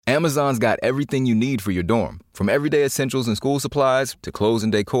Amazon's got everything you need for your dorm, from everyday essentials and school supplies to clothes and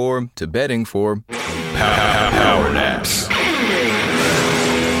decor to bedding for power naps.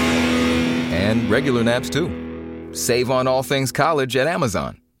 And regular naps, too. Save on all things college at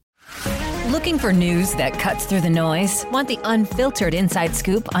Amazon. Looking for news that cuts through the noise? Want the unfiltered inside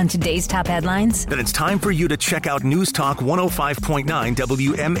scoop on today's top headlines? Then it's time for you to check out News Talk 105.9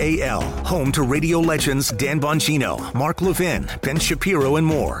 WMAL, home to radio legends Dan Bongino, Mark Levin, Ben Shapiro, and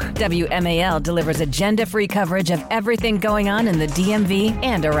more. WMAL delivers agenda-free coverage of everything going on in the DMV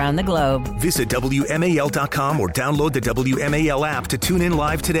and around the globe. Visit WMAL.com or download the WMAL app to tune in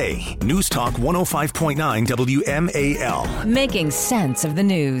live today. News Talk 105.9 WMAL. Making sense of the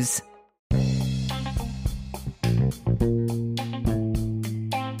news.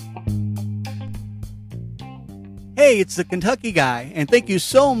 Hey, it's the Kentucky Guy, and thank you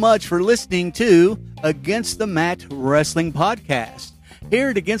so much for listening to Against the Mat Wrestling Podcast. Here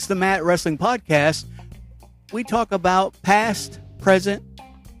at Against the Mat Wrestling Podcast, we talk about past, present,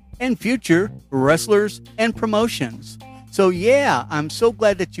 and future wrestlers and promotions. So yeah, I'm so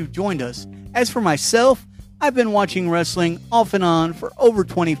glad that you've joined us. As for myself, I've been watching wrestling off and on for over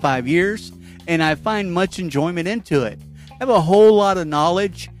 25 years, and I find much enjoyment into it. I have a whole lot of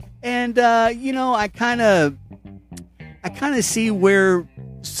knowledge, and I kind of see where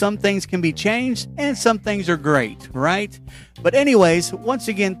some things can be changed and some things are great, right? But anyways, once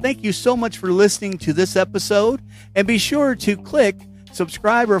again, thank you so much for listening to this episode, and be sure to click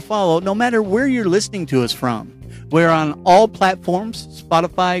subscribe or follow no matter where you're listening to us from. We're on all platforms: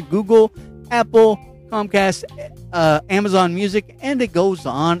 Spotify, Google, Apple, Comcast, Amazon Music, and it goes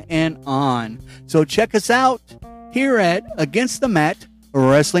on and on. So check us out here at Against the Mat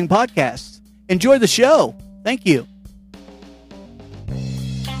Wrestling Podcast. Enjoy the show. Thank you.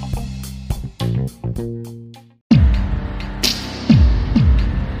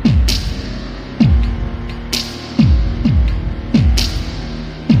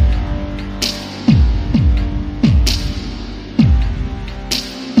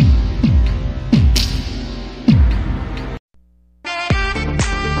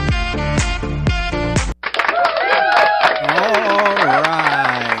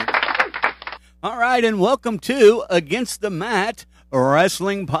 And welcome to Against the Mat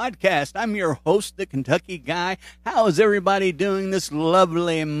Wrestling Podcast. I'm your host, the Kentucky Guy. How is everybody doing this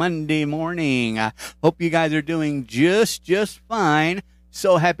lovely Monday morning? I hope you guys are doing just fine.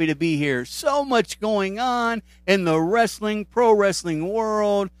 So happy to be here. So much going on in the pro wrestling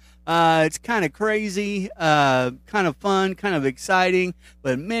world. It's kind of crazy, kind of fun, kind of exciting,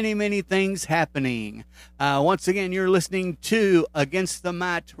 but many things happening. Once again, you're listening to Against the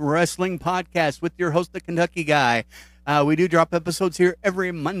Mat Wrestling Podcast with your host, the Kentucky Guy. We do drop episodes here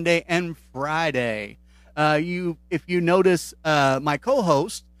every Monday and Friday. If you notice, my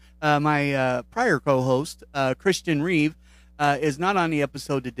co-host, my prior co-host, Christian Reeve, is not on the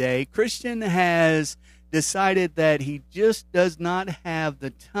episode today. Christian has decided that he just does not have the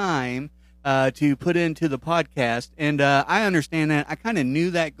time to put into the podcast, and I understand that. I kind of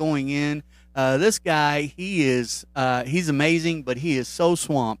knew that going in. This guy, he's amazing, but he is so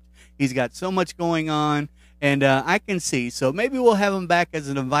swamped. He's got so much going on, and I can see. So maybe we'll have him back as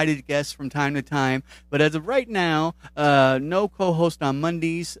an invited guest from time to time. But as of right now, no co-host on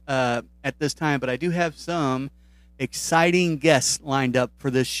Mondays at this time, but I do have some exciting guests lined up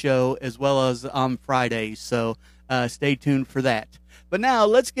for this show as well as on Fridays, so stay tuned for that. But now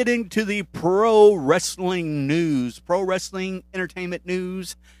let's get into the pro wrestling news. Pro wrestling entertainment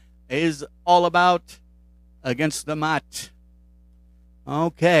news is all about Against the Mat.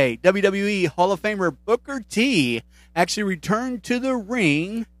 Okay, WWE Hall of Famer Booker T actually returned to the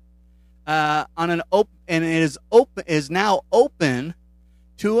ring is now open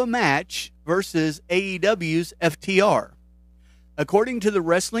to a match versus AEW's FTR. According to the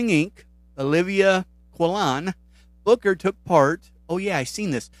Wrestling Inc., Olivia Quillan, Booker took part. Oh yeah, I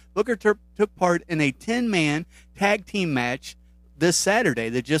seen this. Booker took part in a 10-man tag team match this Saturday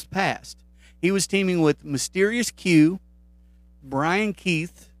that just passed. He was teaming with Mysterious Q, Brian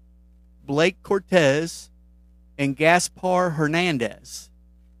Keith, Blake Cortez, and Gaspar Hernandez,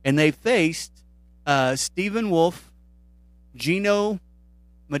 and they faced Stephen Wolf, Gino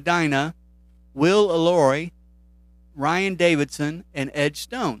Medina, Will Aloy, Ryan Davidson, and Edge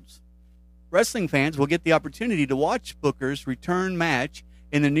Stones. Wrestling fans will get the opportunity to watch Booker's return match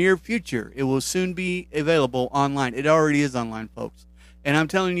in the near future. It will soon be available online. It already is online, folks. And I'm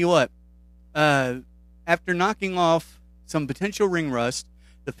telling you what, after knocking off some potential ring rust,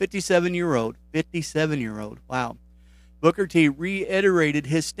 the 57-year-old, wow, Booker T reiterated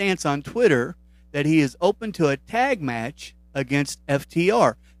his stance on Twitter that he is open to a tag match against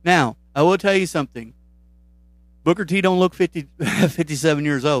FTR. Now, I will tell you something. Booker T don't look 57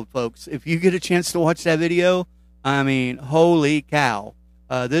 years old, folks. If you get a chance to watch that video, I mean, holy cow.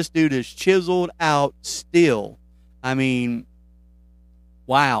 This dude is chiseled out still. I mean,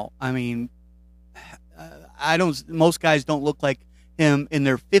 wow. I mean, most guys don't look like him in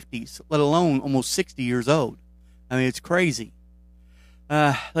their 50s, let alone almost 60 years old. I mean, it's crazy.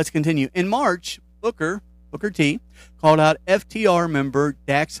 Let's continue. In March, Booker T called out FTR member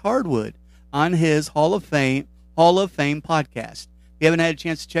Dax Hardwood on his Hall of Fame podcast. If you haven't had a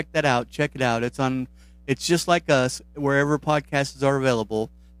chance to check that out, check it out. It's just like us, wherever podcasts are available.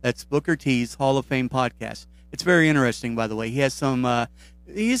 That's Booker T's Hall of Fame podcast. It's very interesting, by the way. He has some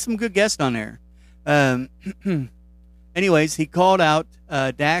good guests on there. Anyways, he called out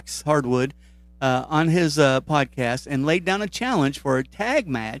Dax Hardwood on his podcast and laid down a challenge for a tag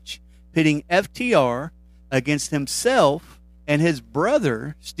match pitting FTR against himself and his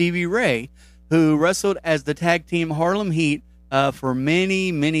brother, Stevie Ray, who wrestled as the tag team Harlem Heat for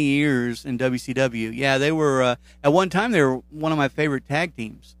many, many years in WCW. Yeah, they were, at one time, they were one of my favorite tag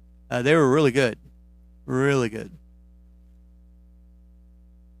teams. They were really good. Really good.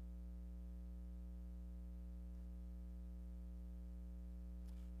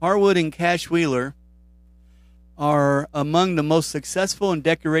 Harwood and Cash Wheeler are among the most successful and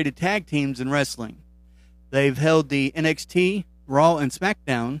decorated tag teams in wrestling. They've held the NXT, Raw, and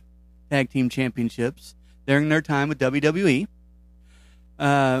SmackDown Tag Team Championships during their time with WWE.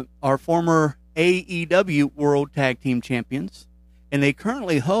 Are former AEW World Tag Team Champions, and they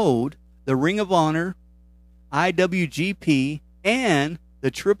currently hold the Ring of Honor, IWGP, and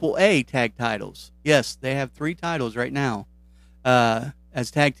the AAA tag titles. Yes, they have 3 titles right now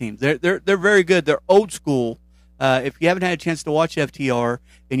as tag teams. They're very good. They're old school. If you haven't had a chance to watch FTR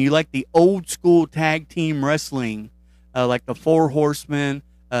and you like the old school tag team wrestling, like the Four Horsemen,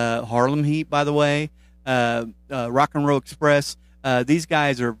 Harlem Heat, by the way, Rock and Roll Express, these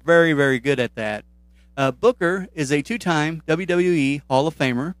guys are very, very good at that. Booker is a 2-time WWE Hall of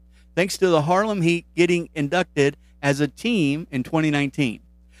Famer, thanks to the Harlem Heat getting inducted as a team in 2019.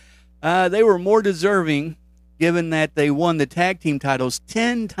 They were more deserving given that they won the tag team titles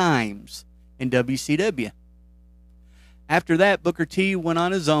 10 times in WCW. After that, Booker T went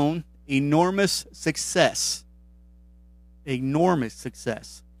on his own. Enormous success,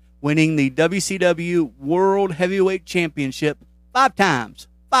 winning the WCW World Heavyweight Championship 5 times.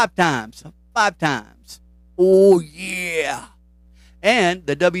 Oh, yeah. And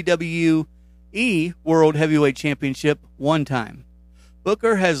the WWE World Heavyweight Championship 1 time.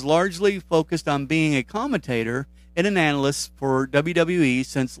 Booker has largely focused on being a commentator and an analyst for WWE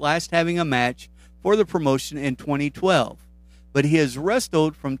since last having a match for the promotion in 2012. But he has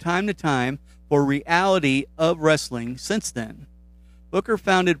wrestled from time to time for Reality of Wrestling since then. Booker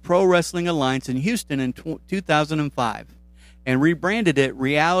founded Pro Wrestling Alliance in Houston in 2005 and rebranded it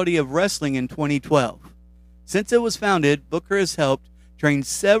Reality of Wrestling in 2012. Since it was founded, Booker has helped train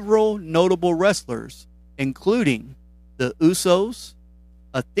several notable wrestlers, including the Usos,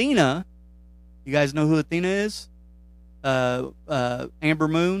 Athena. You guys know who Athena is? Amber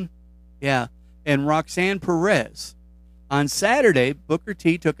Moon? Yeah. And Roxanne Perez. On Saturday, Booker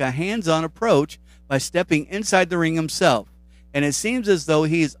T took a hands-on approach by stepping inside the ring himself, and it seems as though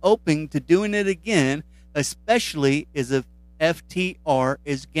he is open to doing it again, especially as if FTR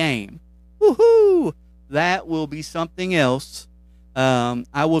is game. Woohoo! That will be something else.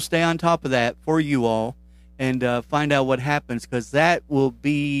 I will stay on top of that for you all and find out what happens, because that will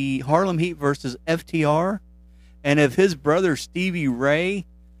be Harlem Heat versus FTR. And if his brother Stevie Ray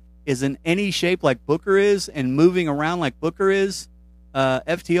is in any shape like Booker is and moving around like Booker is,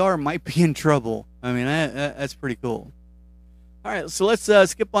 FTR might be in trouble. I mean, that's pretty cool. All right, so let's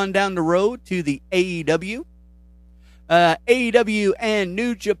skip on down the road to the AEW. AEW and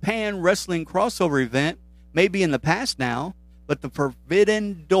New Japan Wrestling crossover event may be in the past now, but the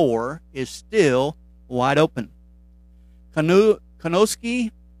forbidden door is still wide open.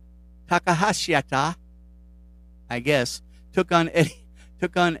 Konosuke Takahashita, I guess, took on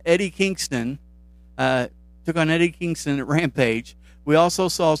Eddie Kingston at Rampage. We also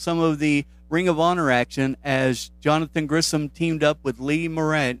saw some of the Ring of Honor action as Jonathan Grissom teamed up with Lee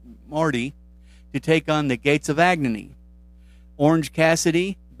Marty to take on the Gates of Agony. Orange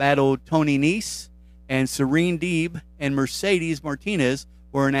Cassidy battled Tony Nese, and Serene Deeb and Mercedes Martinez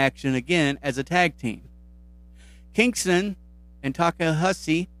were in action again as a tag team. Kingston and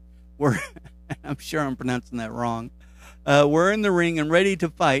Takahashi were, I'm sure I'm pronouncing that wrong, were in the ring and ready to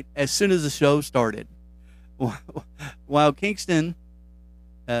fight as soon as the show started. While Kingston,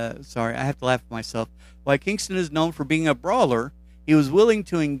 sorry, I have to laugh at myself. While Kingston is known for being a brawler, he was willing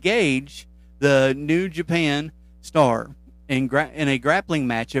to engage the New Japan star in a grappling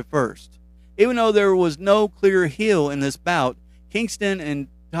match at first. Even though there was no clear heel in this bout, Kingston and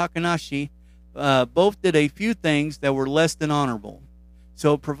Takanashi both did a few things that were less than honorable.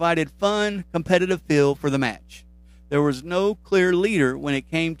 So it provided fun, competitive feel for the match. There was no clear leader when it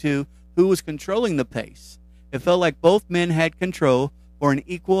came to who was controlling the pace. It felt like both men had control for an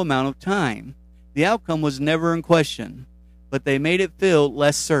equal amount of time. The outcome was never in question, but they made it feel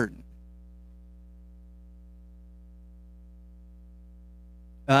less certain.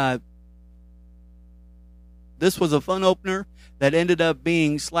 This was a fun opener that ended up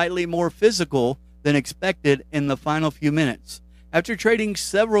being slightly more physical than expected in the final few minutes. After trading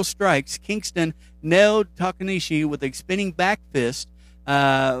several strikes, Kingston nailed Takanishi with a spinning back fist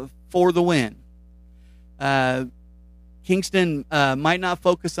for the win. Kingston might not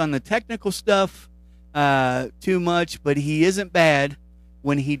focus on the technical stuff too much, but he isn't bad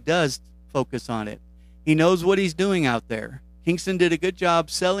when he does focus on it. He knows what he's doing out there. Kingston did a good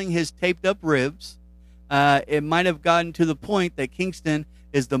job selling his taped up ribs. It might have gotten to the point that Kingston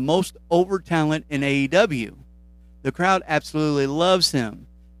is the most over talent in AEW. The crowd absolutely loves him.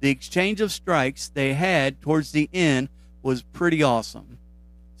 The exchange of strikes they had towards the end was pretty awesome.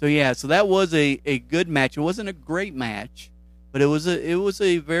 So that was a good match. It wasn't a great match, but it was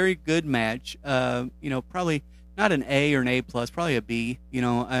a very good match. Probably not an A or an A plus, probably a B.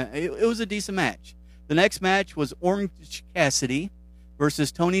 It was a decent match. The next match was Orange Cassidy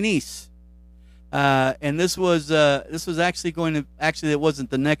versus Tony Nese. And this was actually it wasn't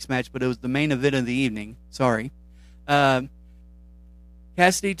the next match, but it was the main event of the evening. Sorry.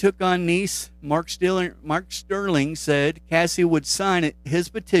 Cassidy took on Nese. Mark Sterling said Cassidy would sign his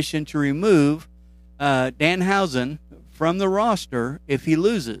petition to remove Danhausen from the roster if he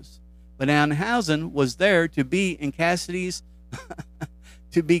loses. But Danhausen was there to be Cassidy's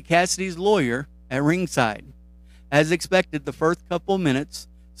lawyer at ringside. As expected, the first couple minutes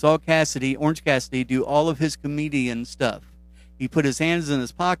saw Orange Cassidy, do all of his comedian stuff. He put his hands in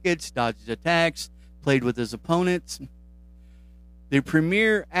his pockets, dodged attacks, played with his opponents. The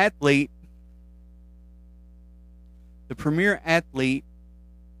premier athlete,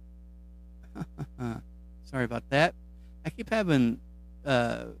 sorry about that. I keep having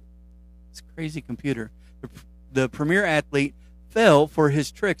this crazy computer. The premier athlete fell for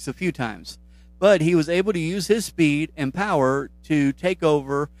his tricks a few times, but he was able to use his speed and power to take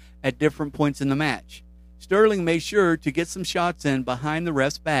over at different points in the match. Sterling made sure to get some shots in behind the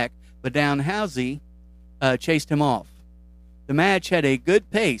ref's back, but Danhausen chased him off. The match had a good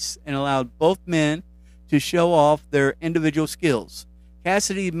pace and allowed both men to show off their individual skills.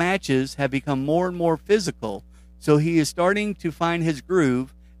 Cassidy's matches have become more and more physical, so he is starting to find his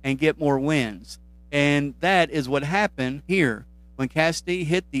groove and get more wins. And that is what happened here when Cassidy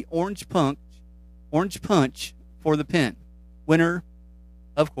hit the orange punch for the pin. Winner,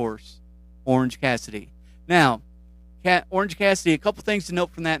 of course, Orange Cassidy. Now, Orange Cassidy, a couple things to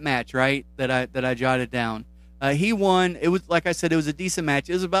note from that match, right, that I jotted down. He won. It was, like I said, it was a decent match.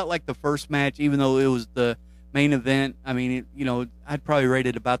 It was about like the first match, even though it was the main event. I mean, I'd probably rate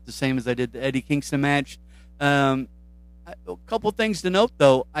it about the same as I did the Eddie Kingston match. A couple things to note,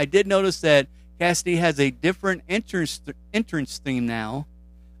 though. I did notice that Cassidy has a different entrance theme now.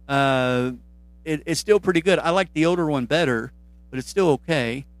 It's still pretty good. I like the older one better, but it's still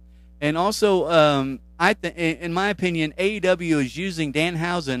okay. And also, in my opinion, AEW is using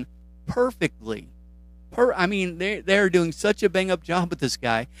Danhausen perfectly. They're doing such a bang-up job with this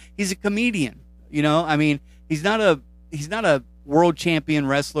guy. He's a comedian, he's not a world champion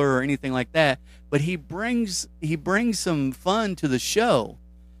wrestler or anything like that, but he brings some fun to the show.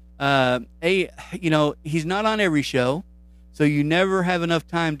 He's not on every show, so you never have enough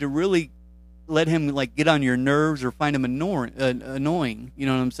time to really let him get on your nerves or find him annoying. You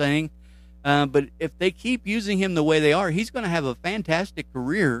know what I'm saying? But if they keep using him the way they are, he's going to have a fantastic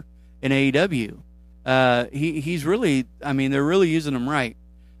career in AEW. He's really, they're really using him right.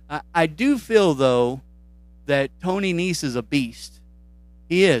 I do feel, though, that Tony Nese is a beast.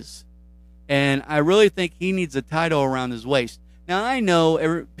 He is. And I really think he needs a title around his waist. Now, I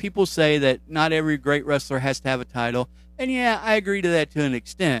know people say that not every great wrestler has to have a title. And, yeah, I agree to that to an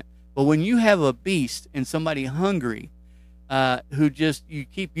extent. But when you have a beast and somebody hungry who just you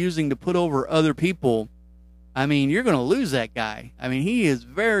keep using to put over other people, you're going to lose that guy. He is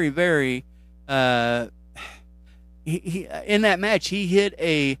very, very... he in that match, he hit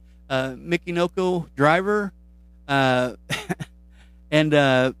a Mikinoko driver, and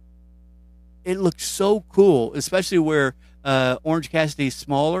it looked so cool, especially where Orange Cassidy's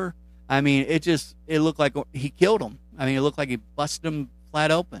smaller. It looked like he killed him. I mean, it looked like he busted him flat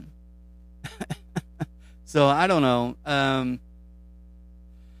open. So I don't know.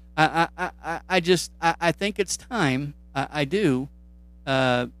 I think it's time. I do.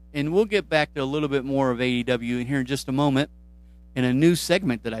 And we'll get back to a little bit more of AEW in here in just a moment in a new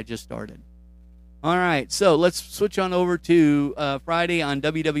segment that I just started. All right, so let's switch on over to Friday on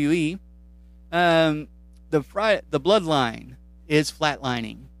WWE. The Bloodline is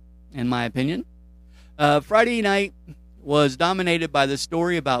flatlining, in my opinion. Friday night was dominated by the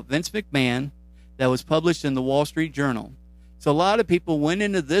story about Vince McMahon that was published in the Wall Street Journal. So a lot of people went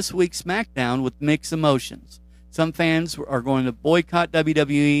into this week's SmackDown with mixed emotions. Some fans are going to boycott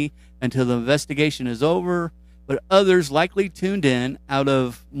WWE until the investigation is over, but others likely tuned in out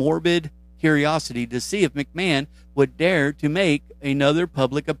of morbid curiosity to see if McMahon would dare to make another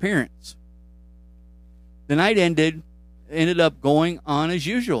public appearance. The night ended up going on as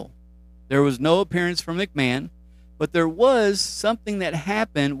usual. There was no appearance from McMahon, but there was something that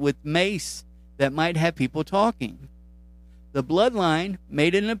happened with Mace that might have people talking. The Bloodline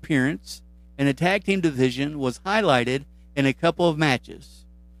made an appearance, and the tag team division was highlighted in a couple of matches.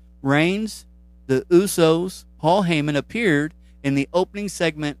 Reigns, the Usos, Paul Heyman appeared in the opening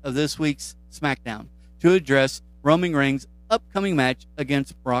segment of this week's SmackDown to address Roman Reigns' upcoming match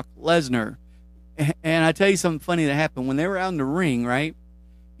against Brock Lesnar. And I tell you something funny that happened when they were out in the ring, right?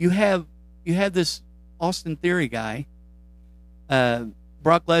 You have this Austin Theory guy,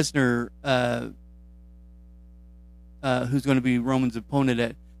 Brock Lesnar, who's going to be Roman's opponent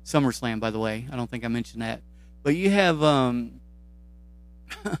at SummerSlam, by the way. I don't think I mentioned that. But you have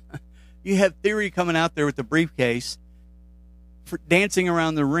you have Theory coming out there with the briefcase, dancing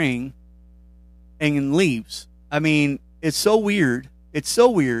around the ring, and leaves. I mean, it's so weird. It's so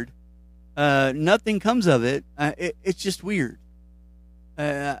weird. Nothing comes of it. It's just weird.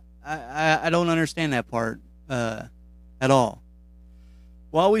 I don't understand that part at all.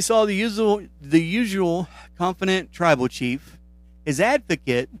 While we saw the usual confident tribal chief, his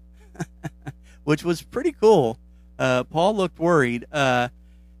advocate, which was pretty cool, Paul looked worried.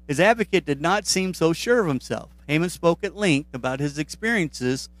 His advocate did not seem so sure of himself. Heyman spoke at length about his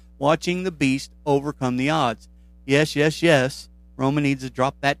experiences watching the Beast overcome the odds. Yes, Roman needs to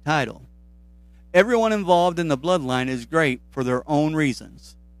drop that title. Everyone involved in the Bloodline is great for their own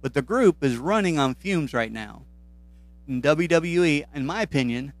reasons, but the group is running on fumes right now. In WWE, in my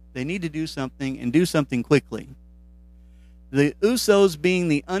opinion, they need to do something and do something quickly. The Usos, being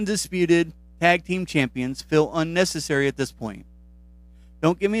the undisputed tag team champions, feel unnecessary at this point.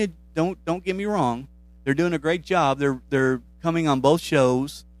 Don't get me wrong. They're doing a great job. They're coming on both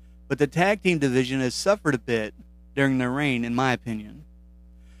shows, but the tag team division has suffered a bit during their reign, in my opinion.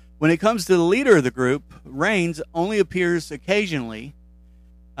 When it comes to the leader of the group, Reigns only appears occasionally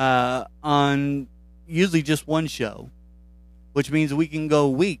on usually just one show, which means we can go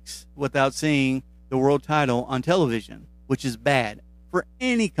weeks without seeing the world title on television, which is bad. For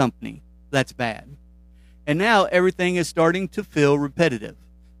any company, that's bad. And now everything is starting to feel repetitive.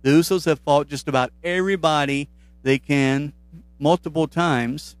 The Usos have fought just about everybody they can multiple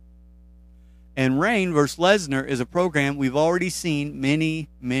times. And Reigns versus Lesnar is a program we've already seen many,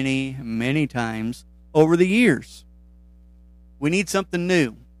 many, many times over the years. We need something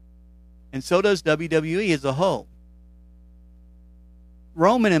new. And so does WWE as a whole.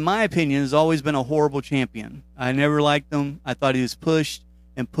 Roman, in my opinion, has always been a horrible champion. I never liked him. I thought he was pushed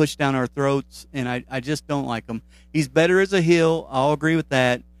down our throats, and I just don't like him. He's better as a heel. I'll agree with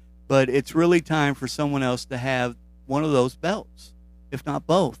that. But it's really time for someone else to have one of those belts, if not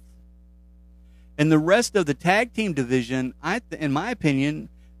both. And the rest of the tag team division, in my opinion,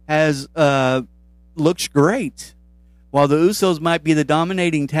 looks great. While the Usos might be the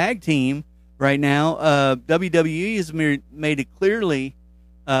dominating tag team right now, WWE has made it clearly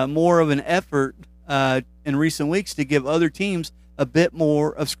more of an effort in recent weeks to give other teams a bit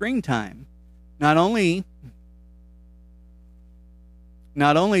more of screen time. Not only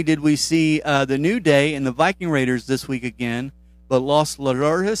did we see the New Day and the Viking Raiders this week again, but Los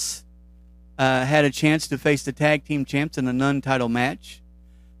Lourdes had a chance to face the tag team champs in a non-title match.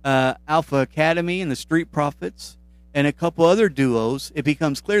 Alpha Academy and the Street Profits and a couple other duos. It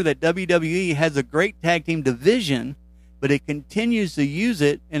becomes clear that WWE has a great tag team division, but it continues to use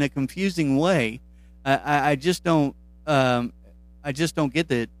it in a confusing way. I just don't get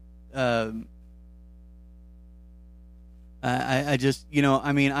that.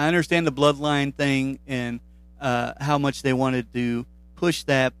 I understand the Bloodline thing and how much they wanted to push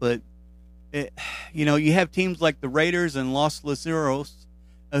that, but you have teams like the Raiders and Los Luceros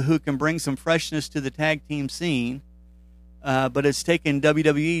who can bring some freshness to the tag team scene, but it's taken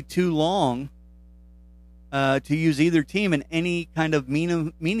WWE too long to use either team in any kind of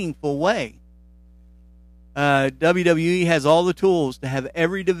meaningful way. WWE has all the tools to have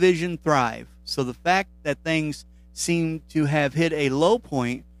every division thrive. So the fact that things seem to have hit a low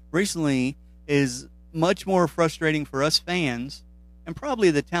point recently is much more frustrating for us fans, and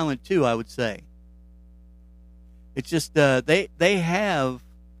probably the talent too, I would say. It's just they've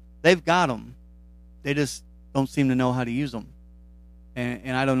got them. They just don't seem to know how to use them,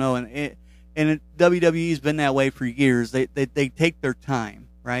 and I don't know. And WWE's been that way for years. They take their time,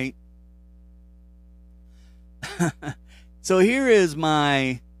 right? So here is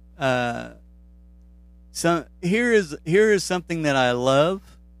my here is something that I love,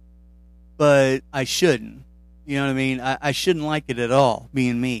 but I shouldn't. You know what I mean? I shouldn't like it at all,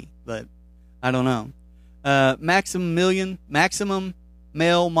 being me, but I don't know. Maximum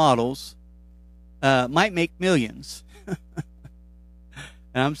male models might make millions.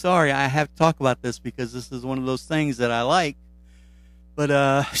 And I'm sorry, I have to talk about this because this is one of those things that I like. But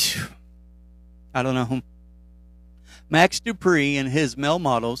I don't know. Max Dupree and his male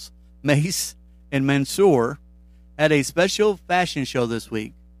models, Mace and Mansoor, had a special fashion show this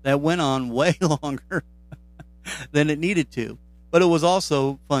week that went on way longer than it needed to. But it was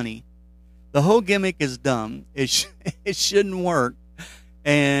also funny. The whole gimmick is dumb. It shouldn't work,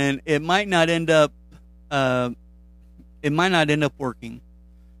 and it might not end up working.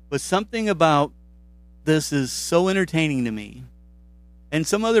 But something about this is so entertaining to me, and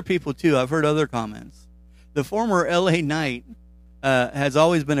some other people too. I've heard other comments. The former LA Knight has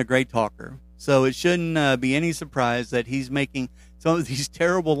always been a great talker, so it shouldn't be any surprise that he's making some of these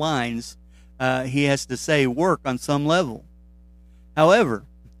terrible lines he has to say work on some level. However,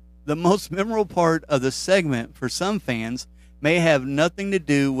 the most memorable part of the segment for some fans may have nothing to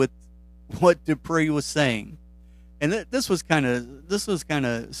do with what Dupree was saying, and this was kind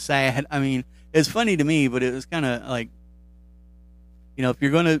of sad. I mean, it's funny to me, but it was kind of like, you know, if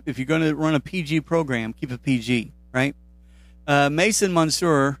you're gonna run a PG program, keep it PG, right? Mason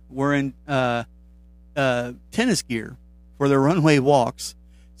Mansoor were in tennis gear for their runway walks,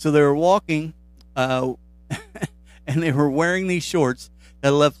 so they were walking, and they were wearing these shorts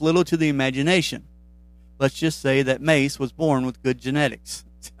that left little to the imagination. Let's just say that Mace was born with good genetics.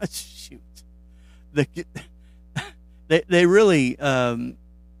 Shoot, they really, I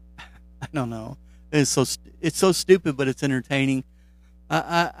don't know. It's so stupid, but it's entertaining.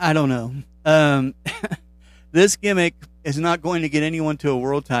 I don't know. This gimmick is not going to get anyone to a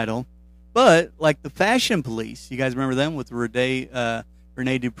world title, but like the Fashion Police, you guys remember them with Rene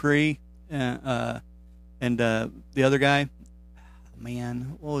Dupree, and the other guy.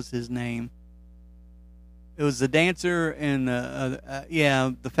 Man, what was his name? It was the dancer and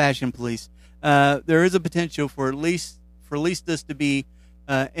the Fashion Police. There is a potential for at least this to be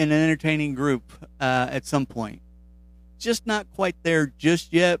an entertaining group at some point. Just not quite there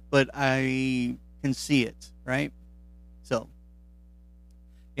just yet, but I can see it, right? So,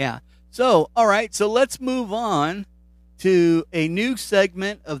 yeah. So, all right. So let's move on to a new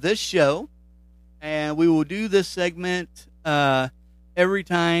segment of this show, and we will do this segment every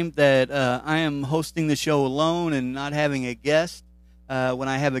time that I am hosting the show alone and not having a guest. When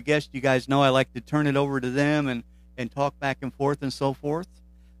I have a guest, you guys know I like to turn it over to them and talk back and forth and so forth.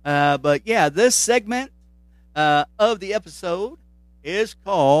 But yeah, this segment of the episode is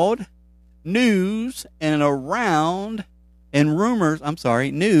called News and Rumors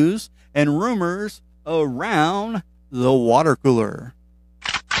Around the Water Cooler.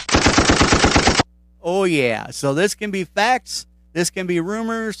 Oh yeah, so this can be facts, this can be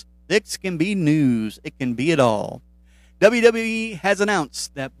rumors, this can be news, it can be it all. WWE has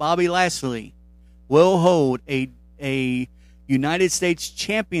announced that Bobby Lashley will hold a United States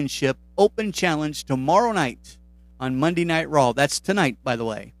Championship Open Challenge tomorrow night on Monday Night Raw. That's tonight, by the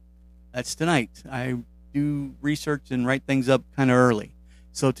way. That's tonight. I do research and write things up kind of early.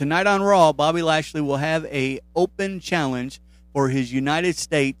 So tonight on Raw, Bobby Lashley will have a open challenge for his United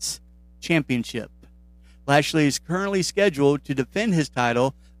States Championship. Lashley is currently scheduled to defend his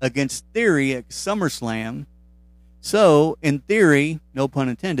title against Theory at SummerSlam. So, in theory, no pun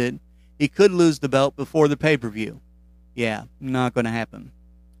intended, he could lose the belt before the pay-per-view. Yeah, not going to happen.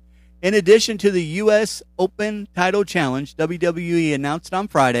 In addition to the U.S. Open title challenge, WWE announced on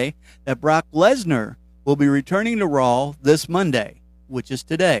Friday that Brock Lesnar will be returning to Raw this Monday, which is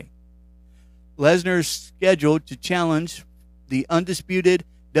today. Lesnar is scheduled to challenge the undisputed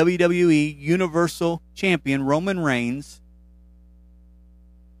WWE Universal Champion Roman Reigns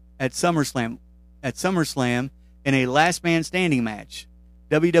at SummerSlam in a last man standing match.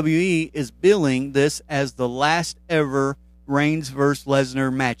 WWE is billing this as the last ever Reigns versus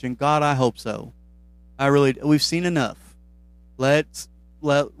Lesnar match, and God, I hope so. We've seen enough. Let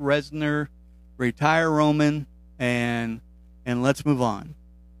Lesnar retire Roman and let's move on.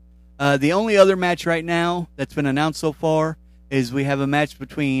 The only other match right now that's been announced so far is we have a match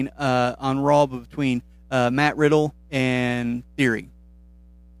on Raw between Matt Riddle and Theory.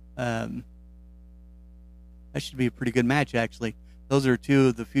 That should be a pretty good match, actually. Those are two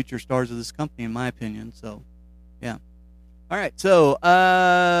of the future stars of this company, in my opinion. So, yeah. All right, so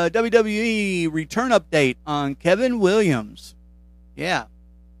WWE return update on Kevin Williams. Yeah.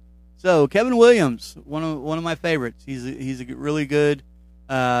 So Kevin Williams, one of my favorites. He's a really good.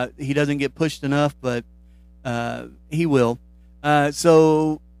 He doesn't get pushed enough, but he will.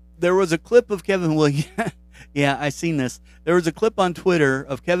 So there was a clip of Kevin Williams. Yeah, I seen this. There was a clip on Twitter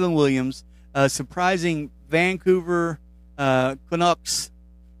of Kevin Williams surprising Vancouver Canucks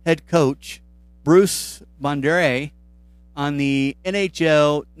head coach Bruce Boudreau on the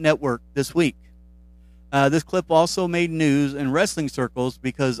NHL Network this week. This clip also made news in wrestling circles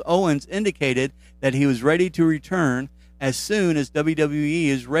because Owens indicated that he was ready to return as soon as WWE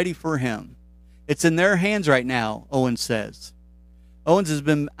is ready for him. It's in their hands right now, Owens says. Owens has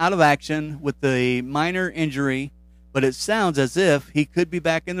been out of action with a minor injury, but it sounds as if he could be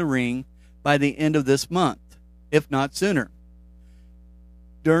back in the ring by the end of this month, if not sooner.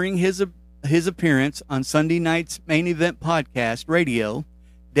 During his appearance on Sunday night's Main Event Podcast Radio,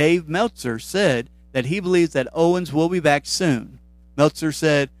 Dave Meltzer said that he believes that Owens will be back soon. Meltzer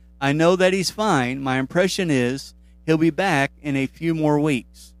said, "I know that he's fine. My impression is he'll be back in a few more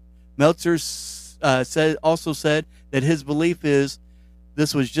weeks." Meltzer also said that his belief is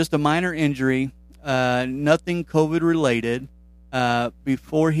this was just a minor injury, nothing COVID related,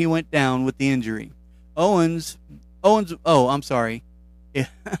 before he went down with the injury. Owens, I'm sorry. Kind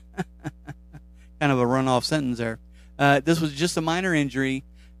of a runoff sentence there. This was just a minor injury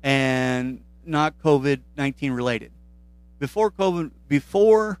and not COVID-19 related. Before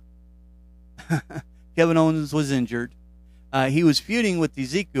Kevin Owens was injured, he was feuding with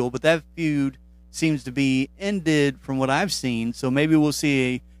Ezekiel, but that feud seems to be ended from what I've seen. So maybe we'll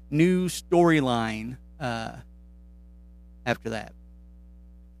see a new storyline after that.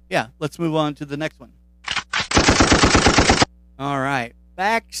 Yeah, let's move on to the next one. All right.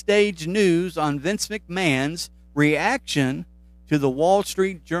 Backstage news on Vince McMahon's reaction to the Wall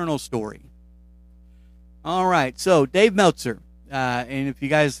Street Journal story. All right. So Dave Meltzer, and if you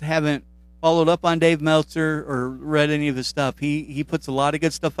guys haven't followed up on Dave Meltzer or read any of his stuff, he puts a lot of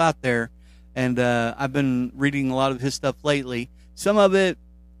good stuff out there. And I've been reading a lot of his stuff lately. Some of it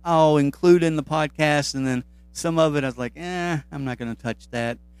I'll include in the podcast, and then some of it I was like, I'm not going to touch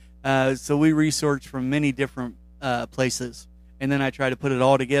that. So we research from many different places, and then I try to put it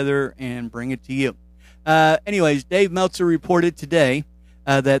all together and bring it to you. Anyways, Dave Meltzer reported today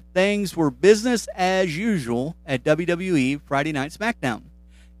that things were business as usual at WWE Friday Night SmackDown,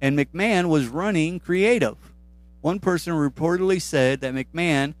 and McMahon was running creative. One person reportedly said that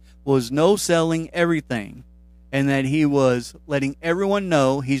McMahon was no-selling everything, and that he was letting everyone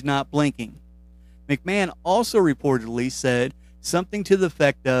know he's not blinking. McMahon also reportedly said something to the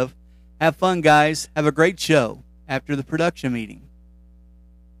effect of, "Have fun, guys. Have a great show," after the production meeting.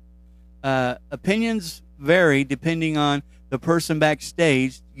 Opinions vary depending on the person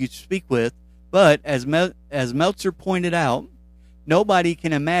backstage you speak with, but as Meltzer pointed out, nobody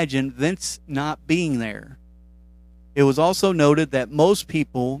can imagine Vince not being there. It was also noted that most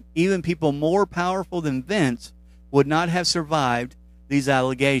people, even people more powerful than Vince, would not have survived these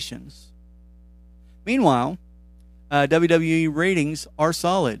allegations. Meanwhile, WWE ratings are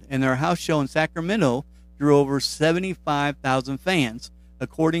solid, and their house show in Sacramento drew over 75,000 fans,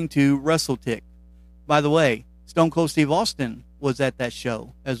 according to WrestleTick. By the way, Stone Cold Steve Austin was at that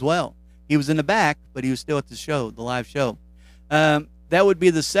show as well. He was in the back, but he was still at the show, the live show. That would be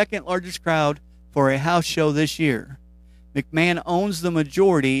the second largest crowd for a house show this year. McMahon owns the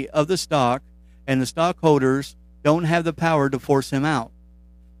majority of the stock, and the stockholders don't have the power to force him out.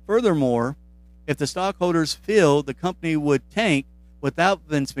 Furthermore, if the stockholders feel the company would tank without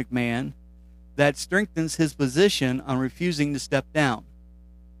Vince McMahon, that strengthens his position on refusing to step down.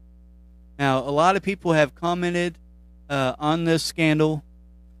 Now, a lot of people have commented on this scandal,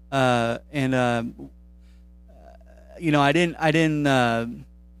 and I didn't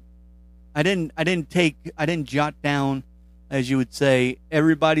jot down, as you would say,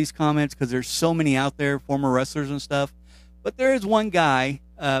 everybody's comments, because there's so many out there, former wrestlers and stuff. But there is one guy,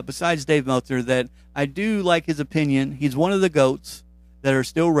 besides Dave Meltzer, that I do like his opinion. He's one of the GOATs that are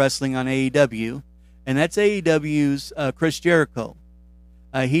still wrestling on AEW, and that's AEW's Chris Jericho.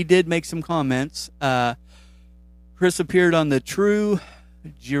 He did make some comments. Chris appeared on the True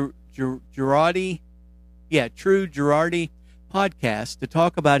Girardi True Girardi podcast to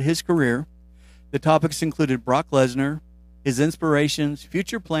talk about his career. The topics included Brock Lesnar, his inspirations,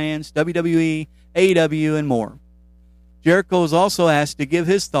 future plans, WWE, AEW, and more. Jericho was also asked to give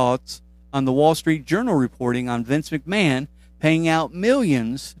his thoughts on the Wall Street Journal reporting on Vince McMahon paying out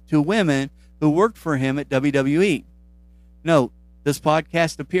millions to women who worked for him at WWE. Note, this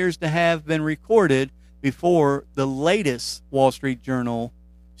podcast appears to have been recorded before the latest Wall Street Journal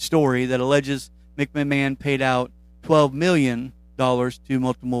story that alleges McMahon paid out $12 million to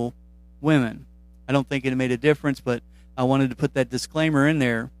multiple women. I don't think it made a difference, but I wanted to put that disclaimer in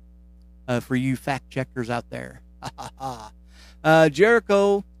there for you fact checkers out there.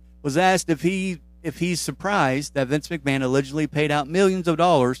 Jericho was asked if he's surprised that Vince McMahon allegedly paid out millions of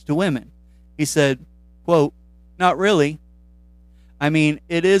dollars to women. He said, quote, "Not really. I mean,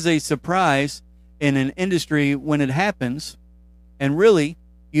 it is a surprise in an industry when it happens. And really,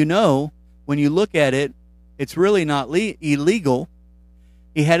 when you look at it, it's really not illegal.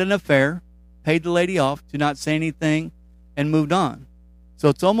 He had an affair, paid the lady off to not say anything, and moved on. So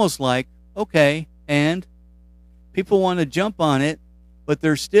it's almost like, okay, and people want to jump on it, but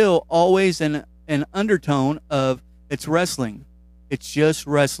there's still always an undertone of it's wrestling. It's just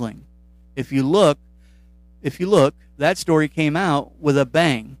wrestling. If you look, that story came out with a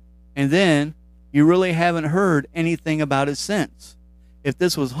bang, and then you really haven't heard anything about it since. If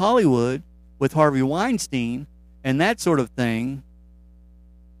this was Hollywood with Harvey Weinstein and that sort of thing,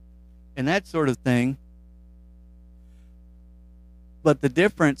 but the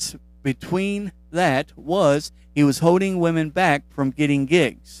difference between that was he was holding women back from getting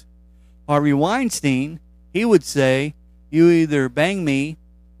gigs. Harvey Weinstein, he would say, you either bang me,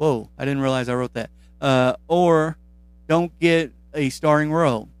 whoa, I didn't realize I wrote that, or don't get a starring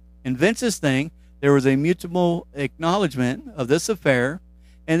role. In Vince's thing, there was a mutual acknowledgement of this affair,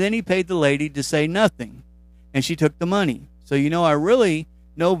 and then he paid the lady to say nothing, and she took the money. So, I really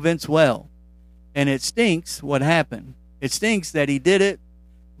know Vince well, and it stinks what happened. It stinks that he did it,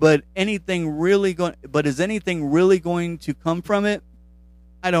 but is anything really going to come from it?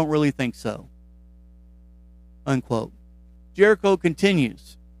 I don't really think so. Unquote. Jericho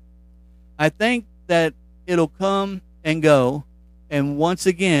continues, I think that it'll come and go, and once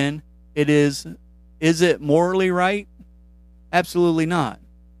again, is it morally right? Absolutely not.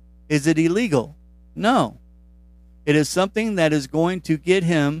 Is it illegal? No. It is something that is going to get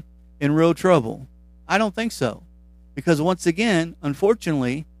him in real trouble. I don't think so. Because once again,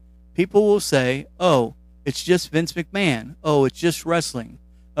 unfortunately, people will say, oh, it's just Vince McMahon. Oh, it's just wrestling.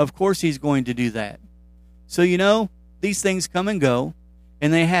 Of course he's going to do that. So, these things come and go,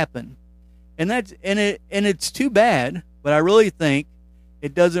 and they happen. And it's too bad, but I really think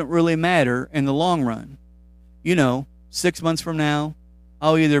it doesn't really matter in the long run. 6 months from now,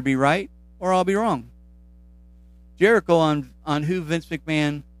 I'll either be right or I'll be wrong. Jericho on who Vince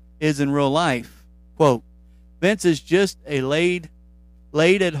McMahon is in real life, quote, Vince is just a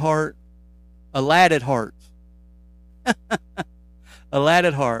lad at heart. A lad at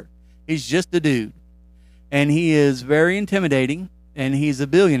heart. He's just a dude. And he is very intimidating, and he's a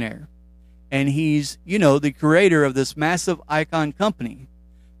billionaire. And he's, the creator of this massive icon company.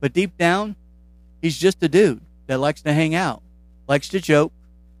 But deep down, he's just a dude that likes to hang out, likes to joke,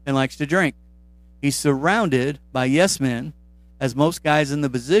 and likes to drink. He's surrounded by yes men, as most guys in the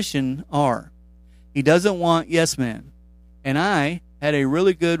position are. He doesn't want yes men. And I had a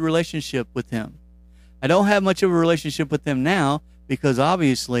really good relationship with him. I don't have much of a relationship with him now because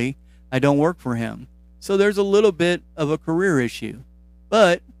obviously I don't work for him. So there's a little bit of a career issue.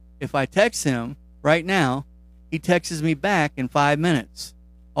 But if I text him right now, he texts me back in 5 minutes.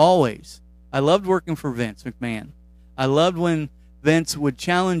 Always. I loved working for Vince McMahon. I loved when Vince would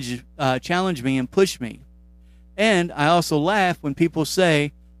challenge me and push me. And I also laugh when people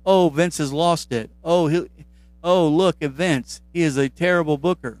say, oh, Vince has lost it. Oh, look at Vince. He is a terrible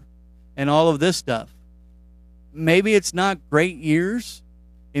booker. And all of this stuff. Maybe it's not great years.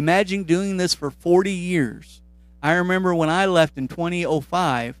 Imagine doing this for 40 years. I remember when I left in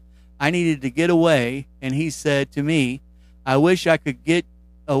 2005, I needed to get away. And he said to me, I wish I could get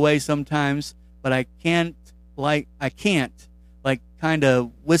away sometimes, but I can't, kind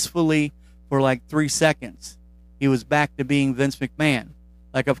of wistfully for 3 seconds. He was back to being Vince McMahon.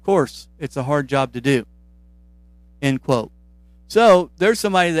 Of course, it's a hard job to do. End quote. So there's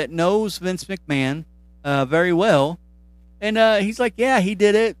somebody that knows Vince McMahon very well. And he's like, yeah, he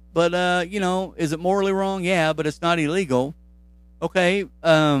did it. But, is it morally wrong? Yeah, but it's not illegal. Okay.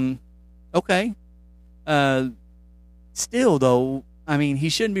 Okay. Still, though, he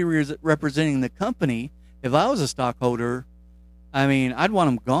shouldn't be representing the company. If I was a stockholder, I'd want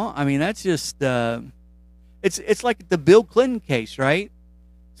him gone. That's just, It's like the Bill Clinton case, right?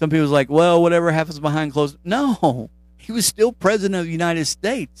 Some people's like, well, whatever happens behind closed. No, he was still president of the United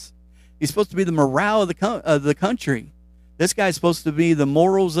States. He's supposed to be the morale of the country. This guy's supposed to be the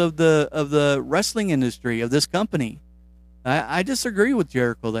morals of the wrestling industry of this company. I disagree with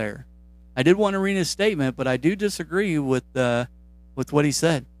Jericho there. I did want to read his statement, but I do disagree with what he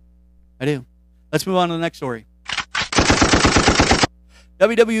said. I do. Let's move on to the next story.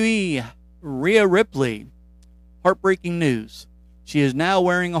 WWE, Rhea Ripley. Heartbreaking news. She is now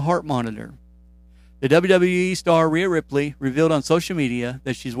wearing a heart monitor. The WWE star Rhea Ripley revealed on social media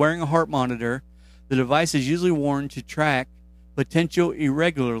that she's wearing a heart monitor. The device is usually worn to track potential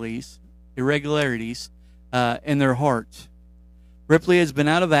irregularities in their heart. Ripley has been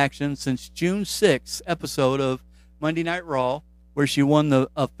out of action since June 6th episode of Monday Night Raw, where she won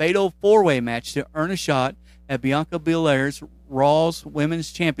a fatal four-way match to earn a shot at Bianca Belair's Raw's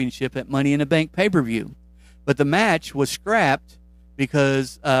Women's Championship at Money in the Bank pay-per-view. But the match was scrapped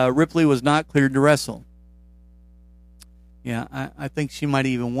because Ripley was not cleared to wrestle. Yeah, I think she might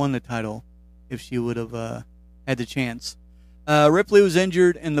have even won the title if she would have had the chance. Ripley was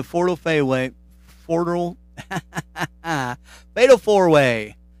injured in the fatal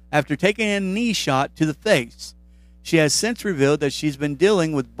four-way after taking a knee shot to the face. She has since revealed that she's been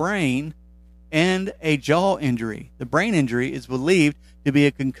dealing with brain and a jaw injury. The brain injury is believed to be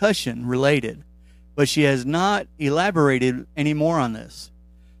a concussion related, but she has not elaborated any more on this.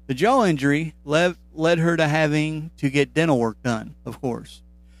 The jaw injury led her to having to get dental work done, of course.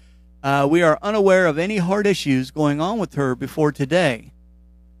 We are unaware of any heart issues going on with her before today.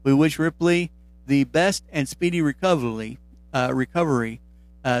 We wish Ripley the best and speedy recovery,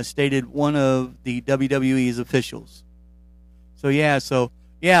 stated one of the WWE's officials. So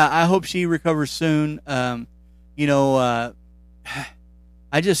I hope she recovers soon. It's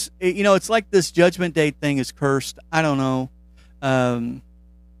like this Judgment Day thing is cursed. I don't know.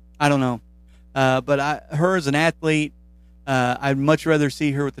 But her as an athlete, I'd much rather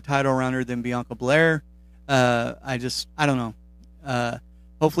see her with the title around her than Bianca Belair. I don't know.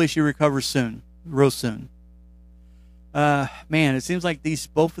 Hopefully she recovers soon, real soon. Man, it seems like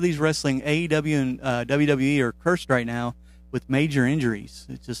both of these wrestling, AEW and WWE, are cursed right now with major injuries.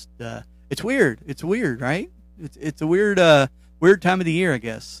 It's just, it's weird. It's weird, right? It's a weird time of the year, I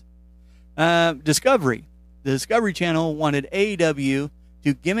guess. Discovery. The Discovery Channel wanted AEW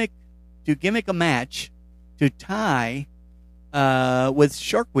to gimmick a match to tie with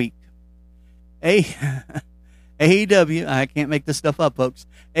Shark Week. AEW, I can't make this stuff up, folks.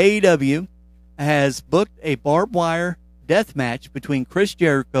 AEW has booked a barbed wire death match between Chris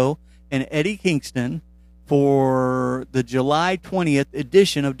Jericho and Eddie Kingston for the July 20th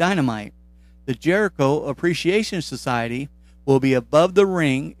edition of Dynamite. The Jericho Appreciation Society will be above the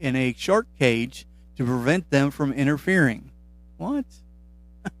ring in a shark cage to prevent them from interfering. What?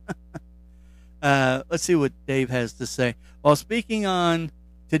 Let's see what Dave has to say. While speaking on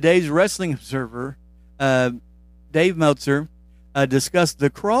today's Wrestling Observer, Dave Meltzer discussed the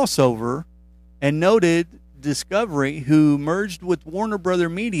crossover and noted Discovery, who merged with Warner Brother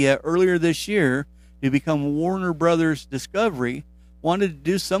Media earlier this year to become Warner Brothers Discovery, wanted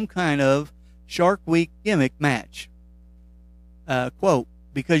to do some kind of Shark Week gimmick match. Quote,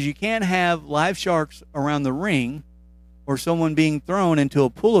 because you can't have live sharks around the ring or someone being thrown into a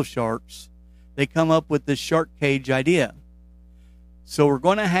pool of sharks, they come up with this shark cage idea. So we're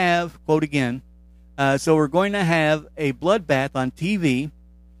going to have, quote again, so we're going to have a bloodbath on TV.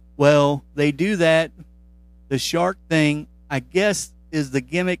 Well, they do that. The shark thing, I guess, is the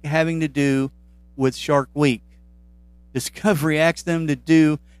gimmick having to do with Shark Week. Discovery asked them to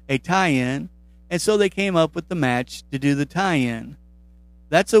do a tie-in, and so they came up with the match to do the tie-in.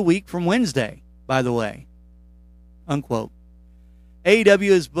 That's a week from Wednesday, by the way. Unquote.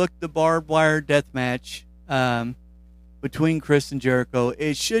 AEW has booked the barbed wire death match between Chris and Jericho.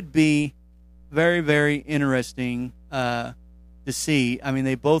 It should be very, very interesting to see. I mean,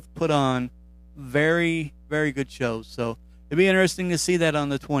 they both put on very, very good shows. So it'd be interesting to see that on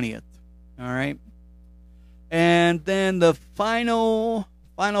the 20th. All right. And then the final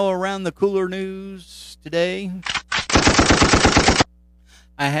around the cooler news today.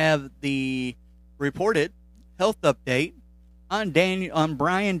 I have the reported health update on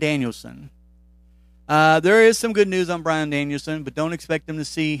Bryan Danielson. There is some good news on Bryan Danielson, but don't expect them to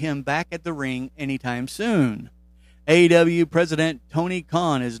see him back at the ring anytime soon. AEW President Tony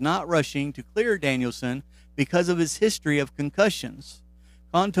Khan is not rushing to clear Danielson because of his history of concussions.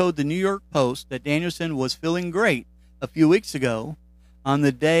 Khan told the New York Post that Danielson was feeling great a few weeks ago on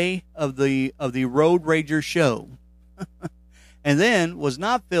the day of the Road Rager show, and then was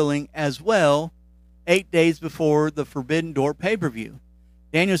not feeling as well 8 days before the Forbidden Door pay-per-view.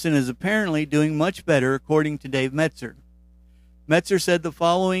 Danielson is apparently doing much better, according to Dave Metzer. Metzer said the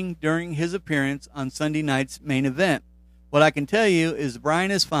following during his appearance on Sunday night's main event. What I can tell you is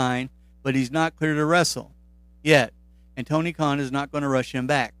Bryan is fine, but he's not clear to wrestle yet, and Tony Khan is not going to rush him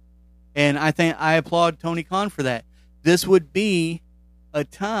back. And I applaud Tony Khan for that. This would be a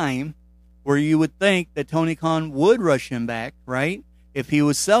time where you would think that Tony Khan would rush him back, right? If he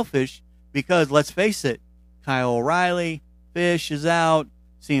was selfish, because let's face it, Kyle O'Reilly, Fish is out,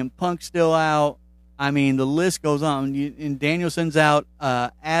 CM Punk's still out. I mean, the list goes on. And Danielson's out.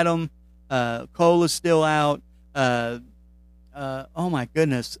 Adam Cole is still out. Oh my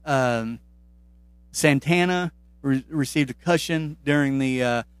goodness. Santana received a cushion during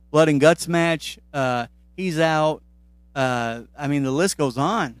the Blood and Guts match. He's out. I mean, the list goes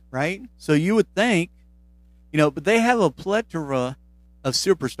on, right? So you would think, but they have a plethora of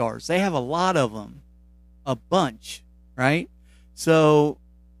superstars. They have a lot of them, a bunch, right? So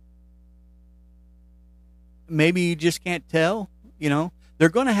maybe you just can't tell, They're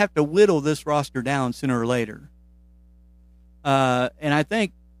going to have to whittle this roster down sooner or later. And I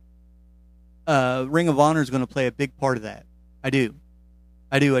think Ring of Honor is going to play a big part of that. I do.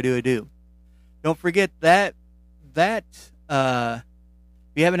 Don't forget that if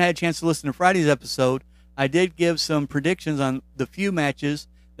you haven't had a chance to listen to Friday's episode, I did give some predictions on the few matches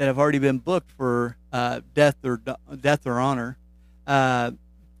that have already been booked for Death or Honor,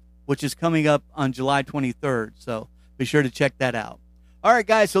 which is coming up on July 23rd. So be sure to check that out. All right,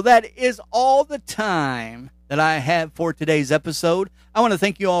 guys, so that is all the time that I have for today's episode. I want to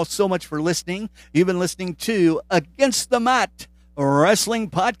thank you all so much for listening. You've been listening to Against the Mat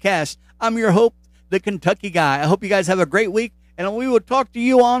Wrestling Podcast. I'm your host, the Kentucky Guy. I hope you guys have a great week, and we will talk to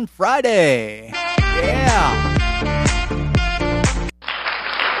you on Friday. Yeah.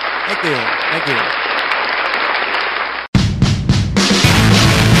 Thank you.